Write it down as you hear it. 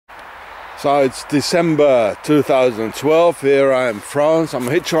So it's December 2012, here I am in France. I'm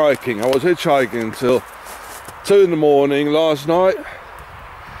hitchhiking. I was hitchhiking until 2 in the morning last night.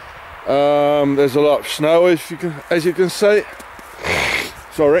 There's a lot of snow, as you can see.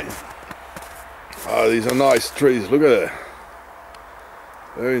 Sorry. Oh, these are nice trees, look at it.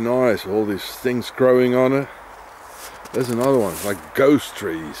 Very nice, all these things growing on it. There's another one, like ghost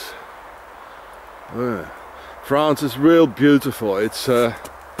trees. Yeah. France is real beautiful. It's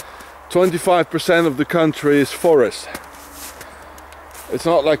 25% of the country is forest. It's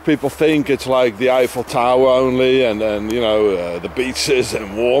not like people think it's like the Eiffel Tower only and you know, the beaches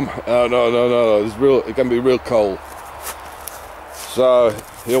and warm. No. It's real. It can be real cold. So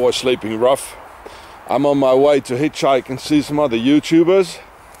here we're sleeping rough. I'm on my way to hitchhike and see some other YouTubers.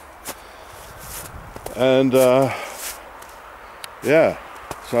 And yeah,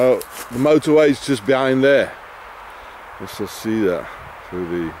 so the motorway is just behind there. Let's just see that through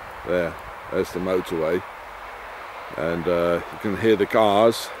the there's the motorway, and you can hear the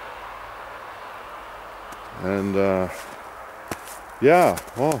cars. And yeah,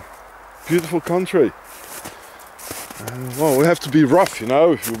 well, beautiful country. Well, we have to be rough, you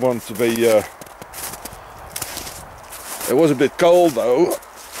know, if you want to be. It was a bit cold though.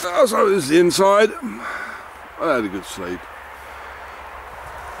 So this is the inside. I had a good sleep.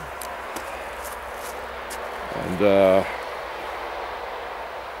 And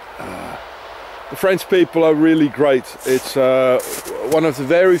the French people are really great. It's one of the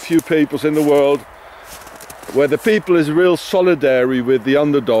very few peoples in the world where the people is real solidary with the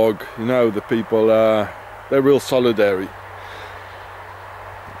underdog. You know, the people, they're real solidary.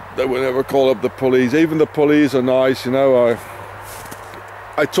 They will never call up the police. Even the police are nice, you know.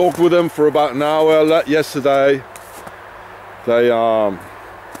 I talked with them for about an hour yesterday. They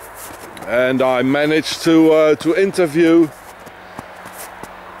and I managed to interview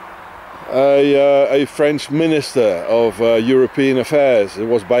a French minister of European affairs. It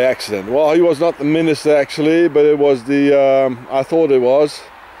was by accident. Well, he was not the minister actually, but it was the I thought it was,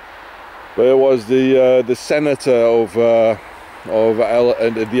 but it was the senator of the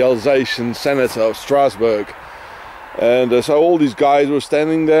Alsatian senator of Strasbourg. And so all these guys were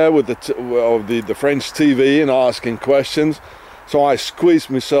standing there with the French TV and asking questions. So I squeezed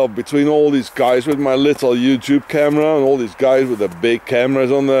myself between all these guys with my little YouTube camera and all these guys with the big cameras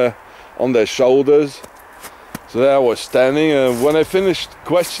on their shoulders. So there I was standing, and when I finished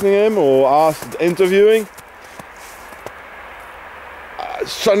questioning him or interviewing,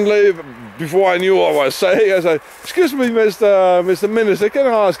 suddenly, before I knew what I was saying, I said, "Excuse me, Mr. Minister, can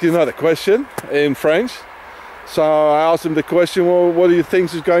I ask you another question in French?" So I asked him the question, well, what do you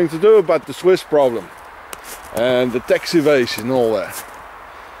think is going to do about the Swiss problem? And the tax evasion and all that.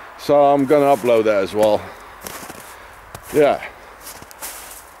 So I'm gonna upload that as well. Yeah.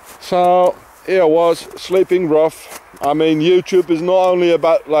 So here I was, sleeping rough. I mean, YouTube is not only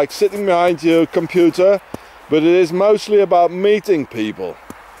about like sitting behind your computer, but it is mostly about meeting people.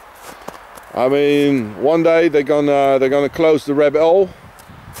 I mean, one day they're gonna close the rabbit hole.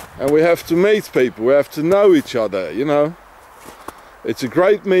 And we have to meet people, we have to know each other, you know. It's a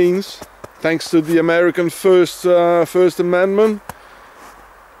great means, thanks to the American First Amendment.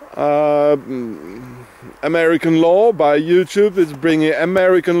 American law by YouTube is bringing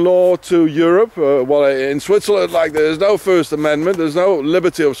American law to Europe. Well, in Switzerland, like, there's no First Amendment, there's no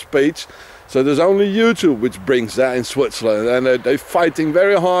liberty of speech. So there's only YouTube which brings that in Switzerland, and they're fighting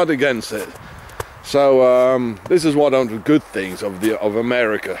very hard against it. So this is one of the good things of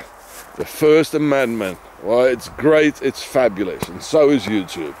America, the First Amendment. Well, it's great, it's fabulous, and so is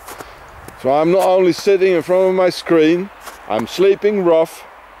YouTube. So I'm not only sitting in front of my screen, I'm sleeping rough.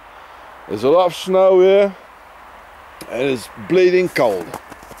 There's a lot of snow here, and it's bleeding cold.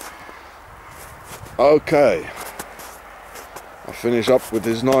 Okay, I'll finish up with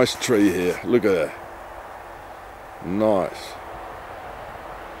this nice tree here. Look at that. Nice.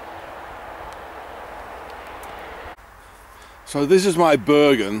 So this is my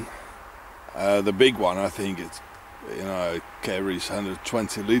Bergen, the big one. I think it carries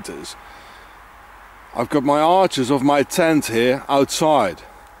 120 liters. I've got my arches of my tent here outside.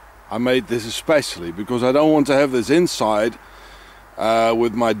 I made this especially because I don't want to have this inside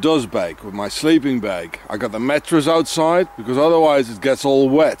with my dust bag, with my sleeping bag. I got the mattress outside because otherwise it gets all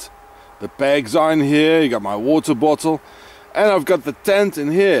wet. The bags are in here, you got my water bottle, and I've got the tent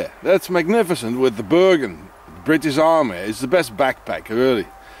in here. That's magnificent with the Bergen. British Army, it's the best backpack, really.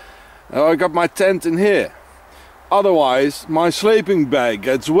 Now I got my tent in here. Otherwise my sleeping bag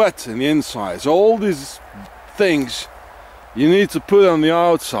gets wet in the inside. So all these things you need to put on the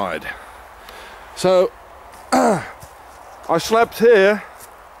outside. So I slept here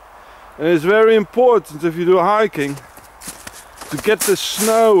And it's very important if you do hiking to get the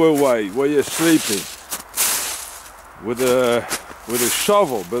snow away where you're sleeping with a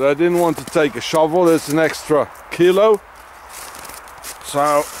shovel. But I didn't want to take a shovel, it's an extra kilo.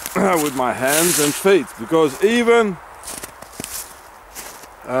 So with my hands and feet, because even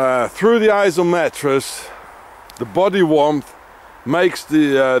through the iso mattress, the body warmth makes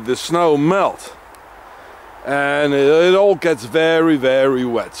the snow melt, and it all gets very, very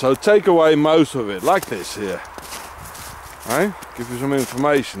wet. So take away most of it, like this here. Right? Give you some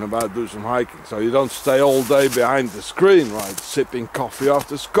information about do some hiking, so you don't stay all day behind the screen, right? Sipping coffee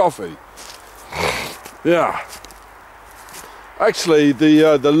after coffee. Yeah. Actually,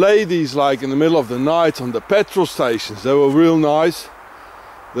 the ladies, like in the middle of the night on the petrol stations, they were real nice.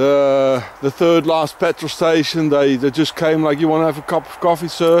 The third last petrol station, they just came like, you want to have a cup of coffee,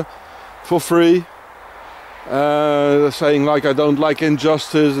 sir, for free. They're saying like, I don't like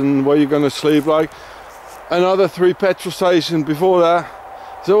injustice and where you're gonna sleep. Like another 3 petrol stations before that,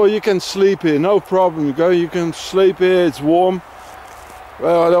 so you can sleep here, no problem. You can sleep here, it's warm.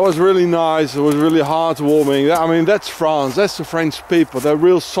 Well, that was really nice. It was really heartwarming. I mean, that's France, that's the French people. They're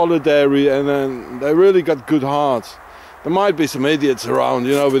real solidary, and then they really got good hearts. There might be some idiots around,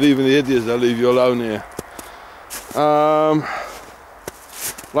 you know, but even the idiots, they'll leave you alone here.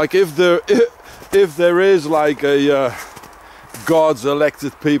 Like if there is like a God's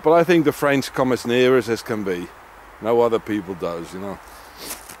elected people, I think the French come as near as can be. No other people does, you know,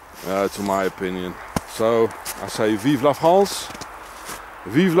 to my opinion. So I say, vive la France,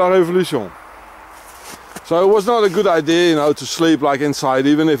 vive la révolution. So it was not a good idea, you know, to sleep like inside,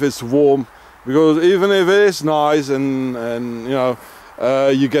 even if it's warm, because even if it is nice and you know,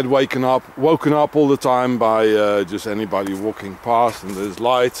 you get woken up all the time by just anybody walking past, and there's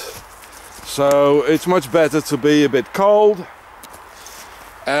light. So it's much better to be a bit cold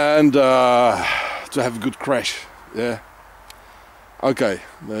and to have a good crash. Yeah. Okay,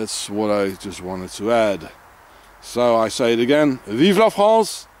 that's what I just wanted to add. So I say it again: vive la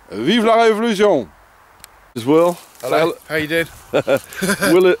France, vive la révolution. As Will. Hello. How you doing?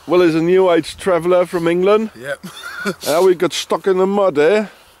 Will is a new age traveller from England. Yep. We got stuck in the mud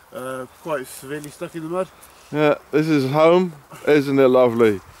here. Quite severely stuck in the mud. Yeah, this is home. Isn't it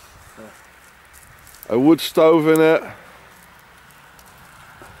lovely? Yeah. A wood stove in it.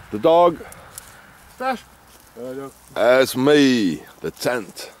 The dog. Stash. That's me, the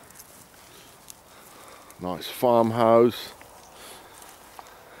tent. Nice farmhouse.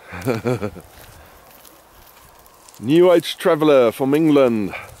 New age traveller from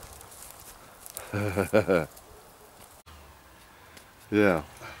England. Yeah.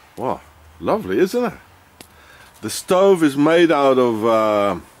 Wow, lovely, isn't it? The stove is made out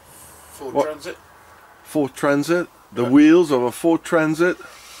of Ford Transit. Ford Transit. The wheels of a Ford Transit.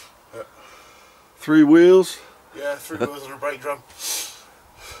 3 wheels. Yeah, 3 wheels and a brake drum.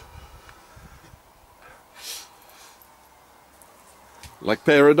 Like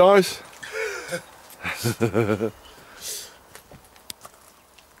paradise.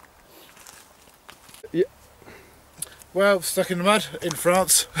 Yeah. Well, stuck in the mud in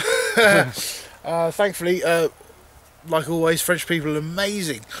France. Thankfully, like always, French people are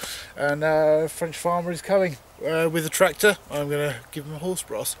amazing, and French farmer is coming with a tractor. I'm going to give him a horse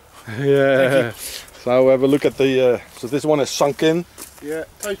brass. Yeah. So have a look at the. So this one is sunk in. Yeah,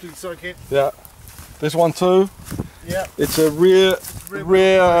 totally sunk in. Yeah. This one too. Yeah. It's a rear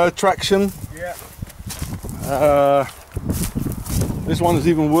traction. Yeah. This one is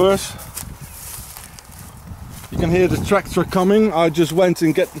even worse. You can hear the tractor coming. I just went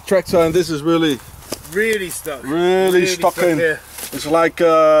and get the tractor, and this is really stuck. Really stuck in. Here. It's like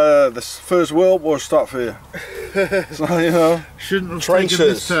the First World War stuff here. So, you know, shouldn't have trenches.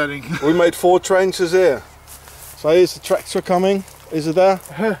 taken this turning. We made 4 trenches here. So here's the tractor coming. Is it there?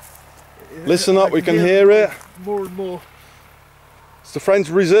 Listen up, we can hear it. More and more. It's the French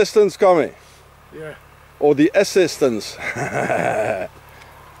resistance coming. Yeah. Or the assistance.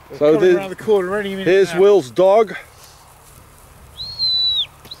 So around the corner any minute here's now. Will's dog.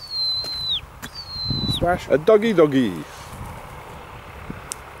 Splash. A doggy.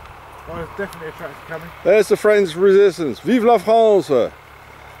 Oh, there's definitely a tractor coming. There's the French resistance. Vive la France! Yeah.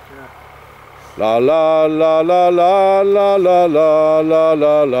 La la la la la la la la la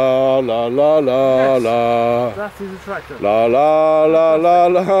la la la la la la. That is a tractor. La la la la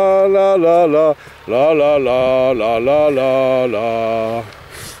la la la la la la la la la la la.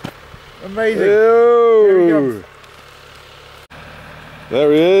 Amazing. Here he comes.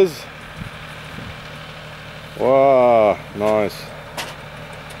 There he is. Wow, nice.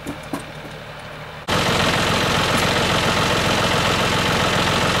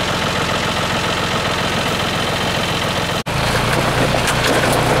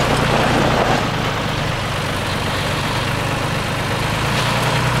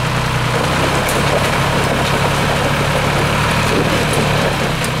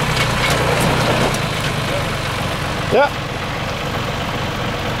 Yeah.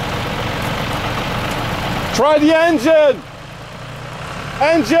 Try the engine.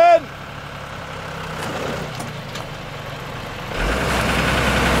 Engine.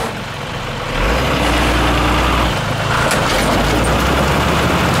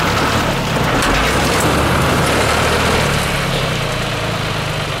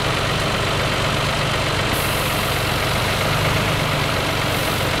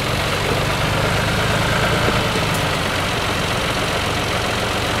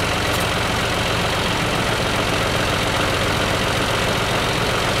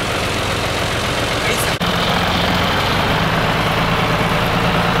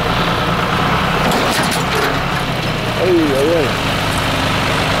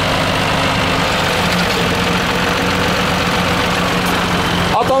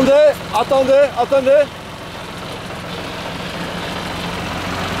 Attendez, attendez, attendez.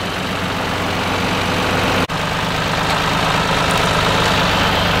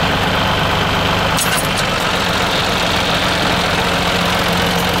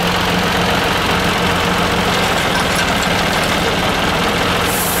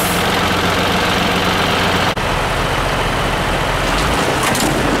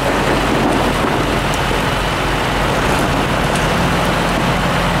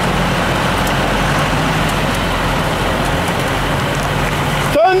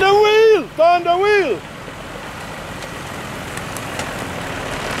 Turn the wheel!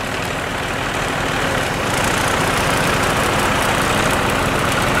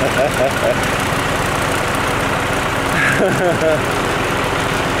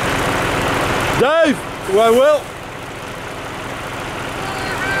 Dave, well, well.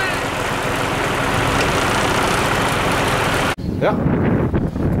 Yeah.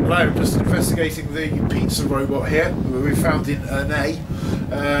 Hello, just investigating the pizza robot here, we found in Hross,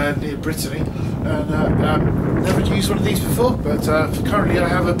 near Brittany, and never used one of these before, but currently I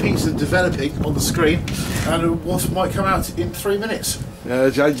have a pizza developing on the screen, and what might come out in 3 minutes. Yeah,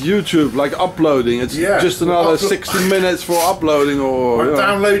 it's like YouTube, like uploading. It's just another 60 minutes for uploading, or I'm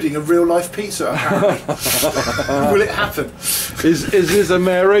downloading a real life pizza. Apparently. Will it happen? Is this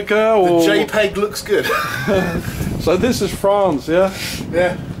America or? The JPEG looks good. So this is France, yeah?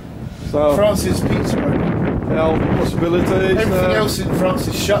 Yeah. So France's pizza robot. All the possibilities. Everything else in France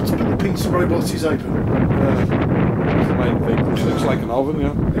is shut, but the pizza robot is open. Yeah. That's the main thing. It looks like an oven,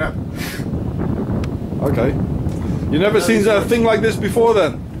 yeah. Yeah. Okay. You never seen a thing like this before,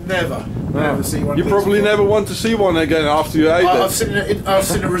 then? Never. Never seen one. You probably before. Never want to see one again after you ate it. I've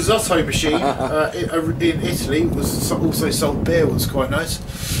seen a risotto machine in Italy. It was also sold beer. Was quite nice.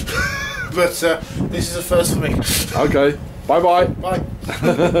 But this is a first for me. Okay. Bye bye. Bye.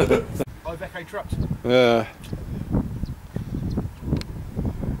 Vaga trucks. Yeah.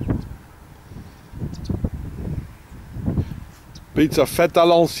 Pizza faite à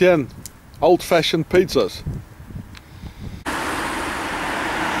l'ancienne. Old-fashioned pizzas.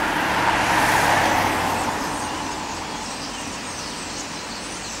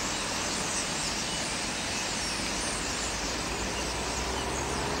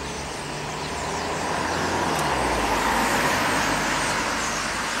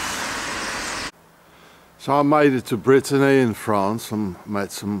 So I made it to Brittany in France and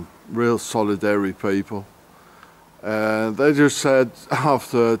met some real solidarity people. And they just said,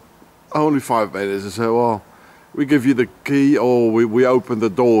 after only 5 minutes, they said, well, we give you the key, or we open the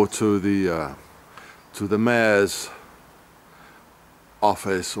door to the mayor's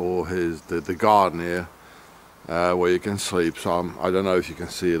office, or the garden here, where you can sleep. So I don't know if you can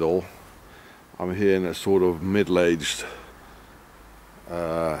see it all. I'm here in a sort of middle-aged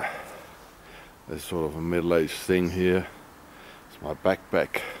there's sort of a middle-aged thing here. It's my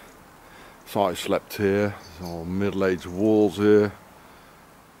backpack. So I slept here. There's all middle-aged walls here.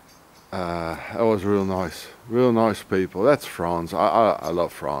 That was real nice people. That's France. I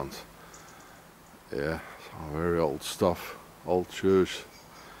love France. Yeah, some very old stuff, old church.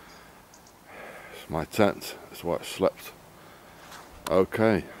 It's my tent. That's where I slept.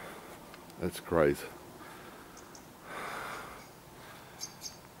 Okay, that's great.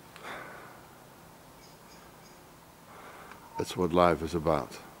 That's what life is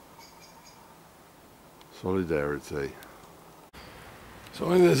about. Solidarity.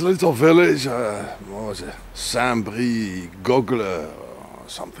 So in this little village, what was it? Saint-Brie, Gogle, or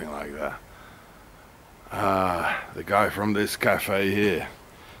something like that. The guy from this cafe here,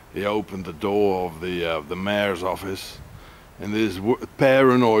 he opened the door of the mayor's office. In this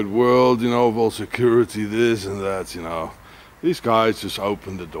paranoid world, you know, of all security, this and that, you know, these guys just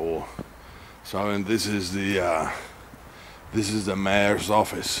opened the door. So, and this is the mayor's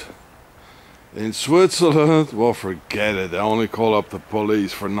office. In Switzerland, well, forget it. They only call up the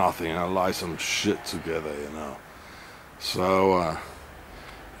police for nothing and lie some shit together, you know. So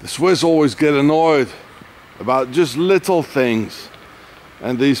the Swiss always get annoyed about just little things,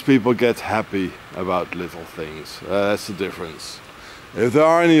 and these people get happy about little things. That's the difference. If there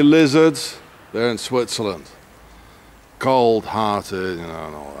are any lizards, they're in Switzerland. Cold-hearted, you know,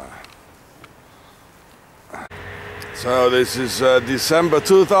 and all that. So this is December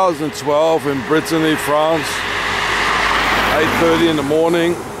 2012 in Brittany, France. 8:30 in the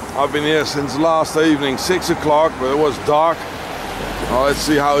morning. I've been here since last evening, 6 o'clock, but it was dark. Now let's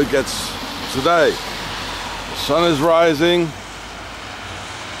see how it gets today. The sun is rising.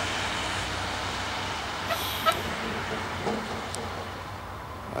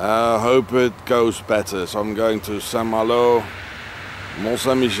 I hope it goes better. So I'm going to Saint-Malo,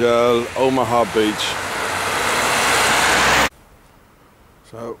 Mont-Saint-Michel, Omaha Beach.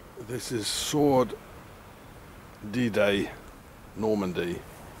 So this is Sword D-Day, Normandy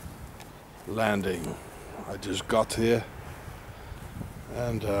landing. I just got here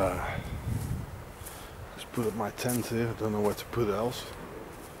and just put up my tent here. I don't know where to put it else.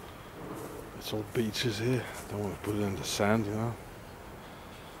 It's all beaches here. I don't want to put it in the sand, you know.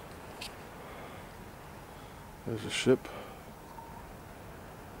 There's a ship.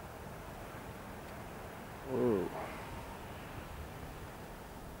 Whoa.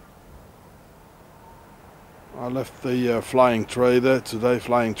 I left the flying trader today,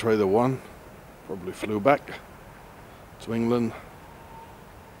 flying trader 1. Probably flew back to England.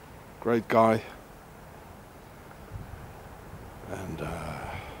 Great guy. And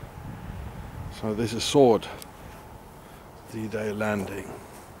so this is Sword D-Day landing.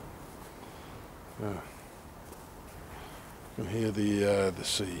 Yeah. You can hear the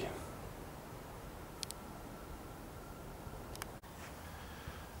sea.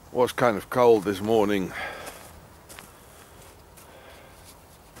 It was kind of cold this morning.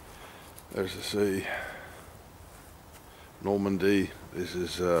 There's the sea. Normandy. This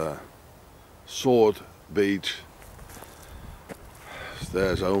is Sword Beach.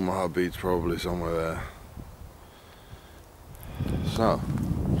 There's Omaha Beach probably somewhere there. So,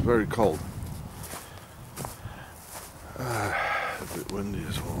 it's very cold. A bit windy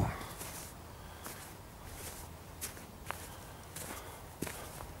as well.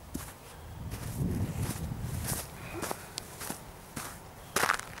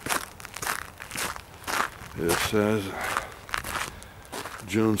 It says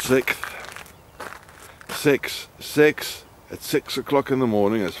June 6th, 6 at 6 o'clock in the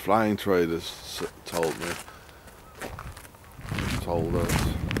morning, as flying traders told us.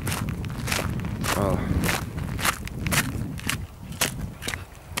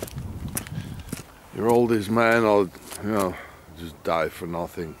 You're all these men, or just die for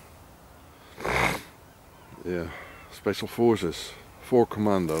nothing. Yeah, special forces, 4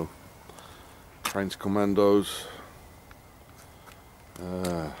 commando. French commandos,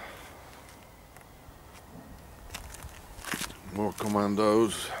 more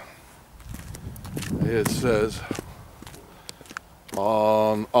commandos. Here it says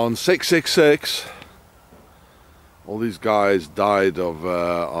on 666 all these guys died of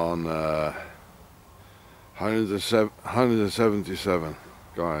on 177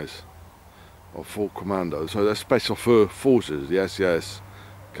 guys of 4 commandos. So they're special forces. Yes.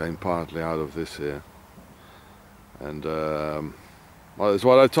 Came partly out of this here, and well, that's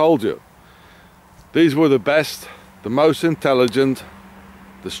what I told you. These were the best, the most intelligent,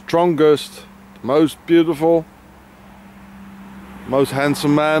 the strongest, the most beautiful, most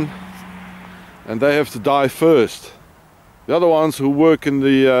handsome man, and they have to die first. The other ones who work in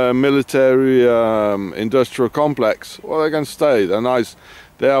the military industrial complex, well, they can stay. They're nice.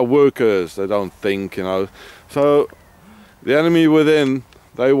 They are workers. They don't think, you know. So the enemy within,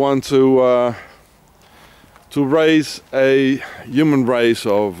 they want to raise a human race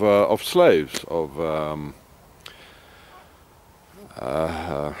of slaves, of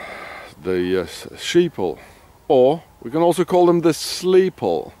the sheeple, or we can also call them the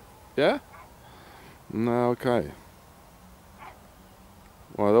sleeple. Yeah? No, okay.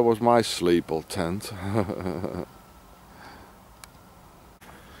 Well, that was my sleeple tent.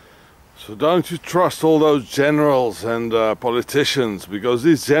 So don't you trust all those generals and politicians, because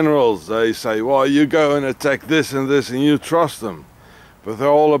these generals, they say, well, you go and attack this and this, and you trust them. But they're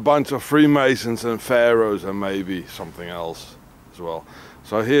all a bunch of Freemasons and pharaohs and maybe something else as well.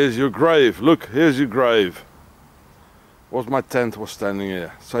 So here's your grave. Look, here's your grave. My tent was standing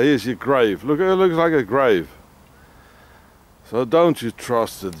here. So here's your grave. Look, it looks like a grave. So don't you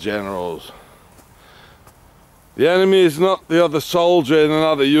trust the generals. The enemy is not the other soldier in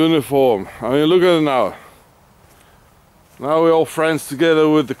another uniform. I mean, look at it now. Now we're all friends together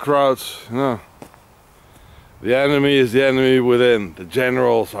with the crowds. No. The enemy is the enemy within. The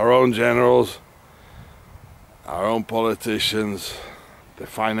generals, our own politicians, the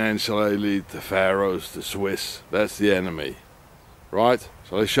financial elite, the pharaohs, the Swiss. That's the enemy. Right?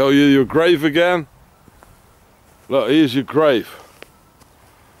 Shall I show you your grave again? Look, here's your grave.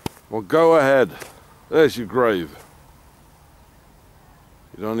 Well, go ahead. There's your grave.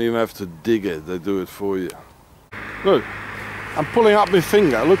 You don't even have to dig it, they do it for you. Look, I'm pulling up my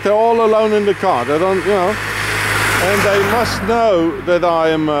finger. Look, they're all alone in the car. They don't, you know. And they must know that I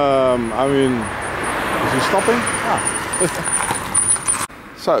am, I mean, is he stopping? Ah.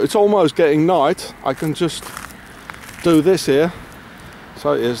 So it's almost getting night. I can just do this here.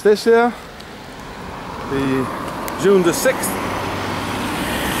 So here's this here. The June the 6th.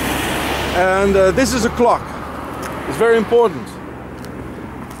 And this is a clock. It's very important.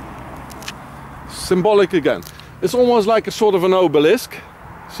 Symbolic again. It's almost like a sort of an obelisk.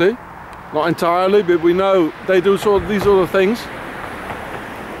 See? Not entirely, but we know they do sort of these sort of things.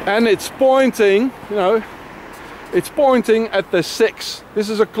 And it's pointing, you know, it's pointing at the 6. This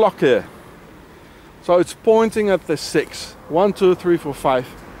is a clock here. So it's pointing at the 6. 1, 2, 3, 4, 5.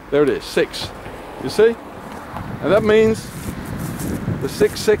 There it is, 6. You see? And that means the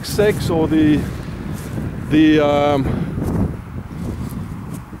 666 or the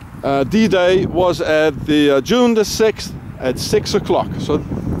D-Day was at the June the 6th at 6 o'clock. So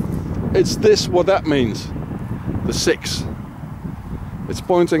it's this what that means. The 6. It's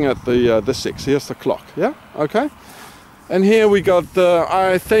pointing at the 6. Here's the clock. Yeah? Okay. And here we got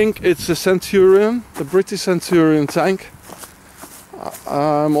I think it's a Centurion, the British Centurion tank.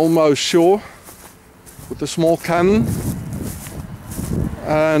 I'm almost sure, with the small cannon.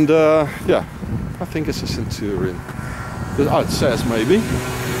 And yeah, I think it's a Centurion. Oh, it says maybe.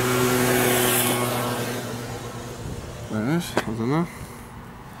 There it is, I don't know.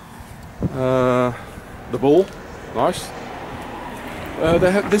 The bull, nice.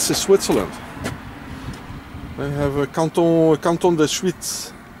 They have, this is Switzerland. They have a Canton de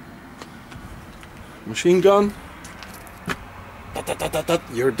Suisse. Machine gun.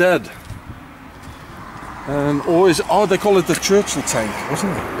 You're dead. And always, oh, they call it the Churchill tank,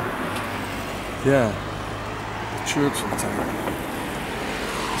 wasn't it? Yeah, the Churchill tank.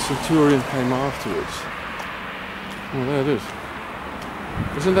 The Centurion came afterwards. Oh, there it is.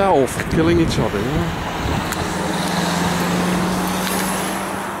 Isn't that awful? Killing each other, you know?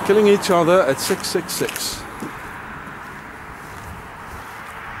 Killing each other at 666.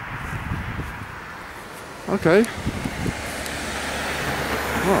 Okay.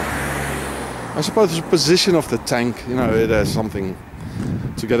 Well, I suppose the position of the tank, you know, it has something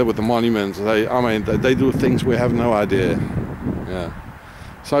together with the monument. I mean, they do things we have no idea. Yeah.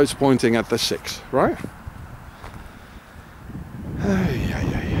 So it's pointing at the 6, right?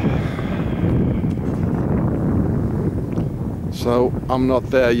 So I'm not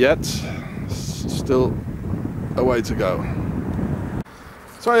there yet. Still a way to go.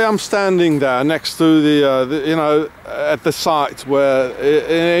 So I'm standing there next to the you know, at the site where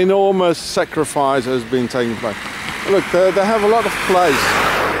an enormous sacrifice has been taking place. Look, they have a lot of place.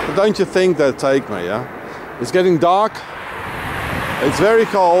 But don't you think they'll take me, yeah? It's getting dark. It's very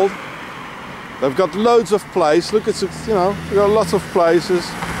cold. They've got loads of place. Look, it's, you know, they've got lots of places.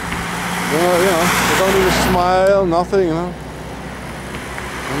 You know, they don't even smile, nothing, you know.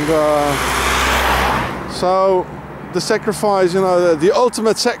 And so the sacrifice, you know, the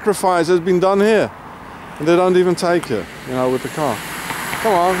ultimate sacrifice has been done here. And they don't even take it, you know, with the car.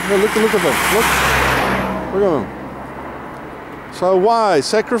 Come on, look at them. Look at them. So why?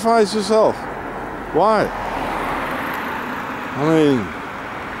 Sacrifice yourself. Why? I mean,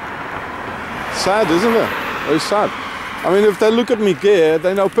 sad, isn't it? Very sad. I mean, if they look at me gear,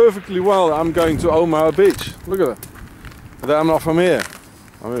 they know perfectly well I'm going to Omaha Beach. Look at it. That I'm not from here.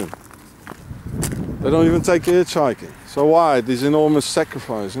 I mean, they don't even take hitchhiking. So why this enormous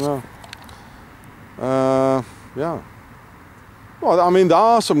sacrifice, you know? Yeah. Well, I mean, there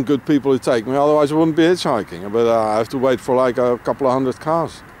are some good people who take me, otherwise I wouldn't be hitchhiking. But I have to wait for like a couple of hundred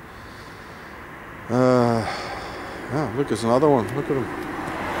cars. Yeah, look, there's another one. Look at them.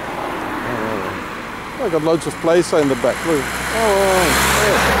 I got loads of place in the back. Look.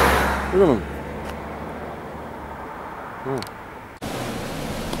 Look at them. Oh.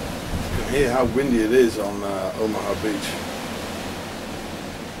 You can hear how windy it is on Omaha Beach.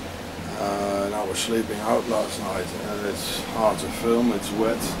 And I was sleeping out last night, and it's hard to film. It's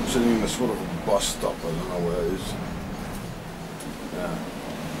wet. I'm sitting in a sort of a bus stop. I don't know where it is. Yeah.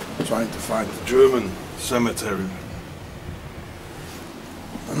 trying to find the German cemetery.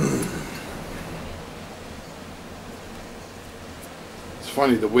 It's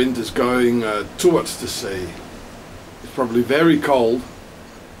funny, the wind is going towards the sea. It's probably very cold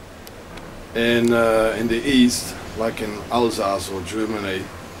in the east, like in Alsace or Germany.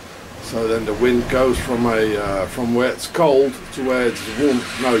 So then the wind goes from where it's cold to where it's warm.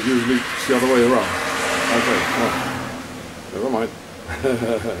 No, usually it's the other way around. Okay, well, never mind.